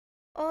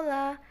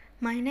Hola,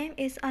 my name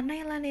is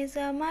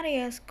Anailaniza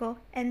Mariasco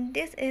and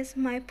this is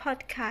my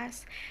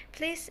podcast.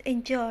 Please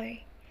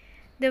enjoy.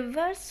 The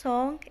first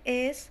song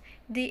is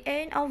The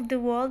End of the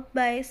World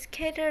by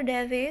Skeeter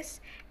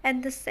Davis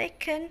and the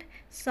second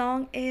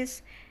song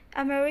is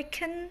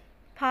American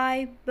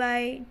Pie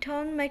by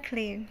Don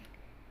McLean.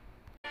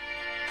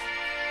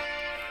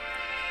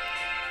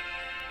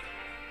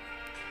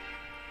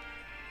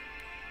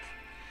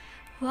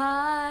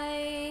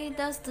 Why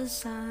does the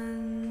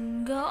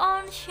sun go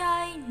on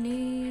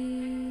shining?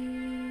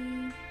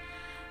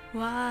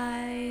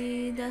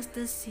 Why does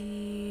the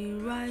sea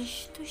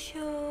rush to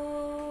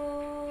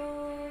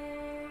shore?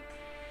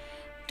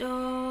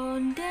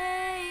 Don't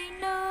they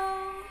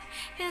know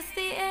it's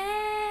the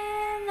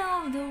end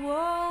of the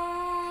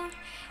world?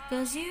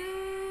 'Cause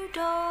you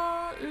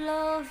don't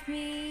love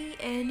me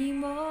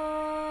anymore.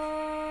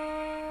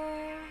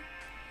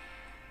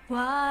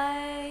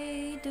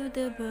 Why do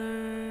the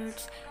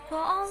birds go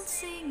on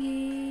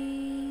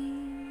singing?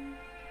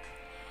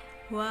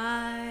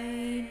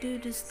 Why do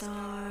the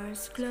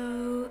stars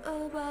glow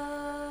above?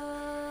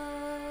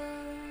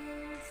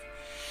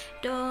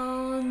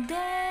 Don't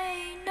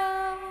they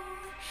know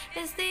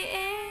it's the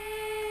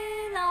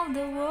end of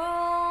the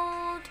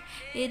world?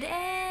 It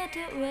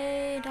ended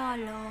when I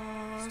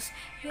lost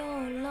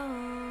your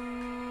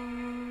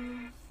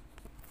love.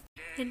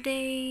 The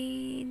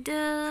day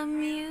the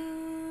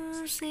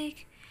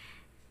music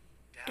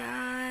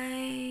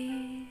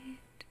died.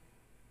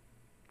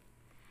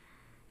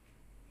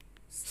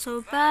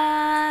 So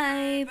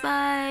bye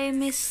bye,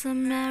 Miss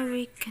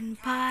American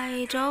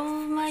Pie.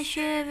 Drove my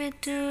Chevy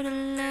to the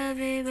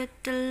levee, but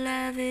the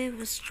levee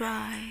was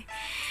dry.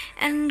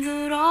 And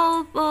good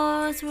old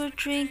boys were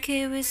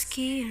drinking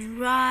whiskey and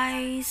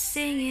rye,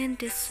 singing,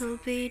 "This'll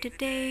be the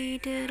day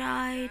that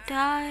I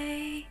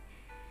die.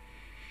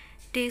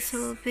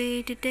 This'll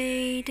be the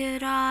day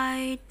that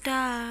I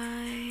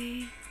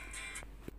die."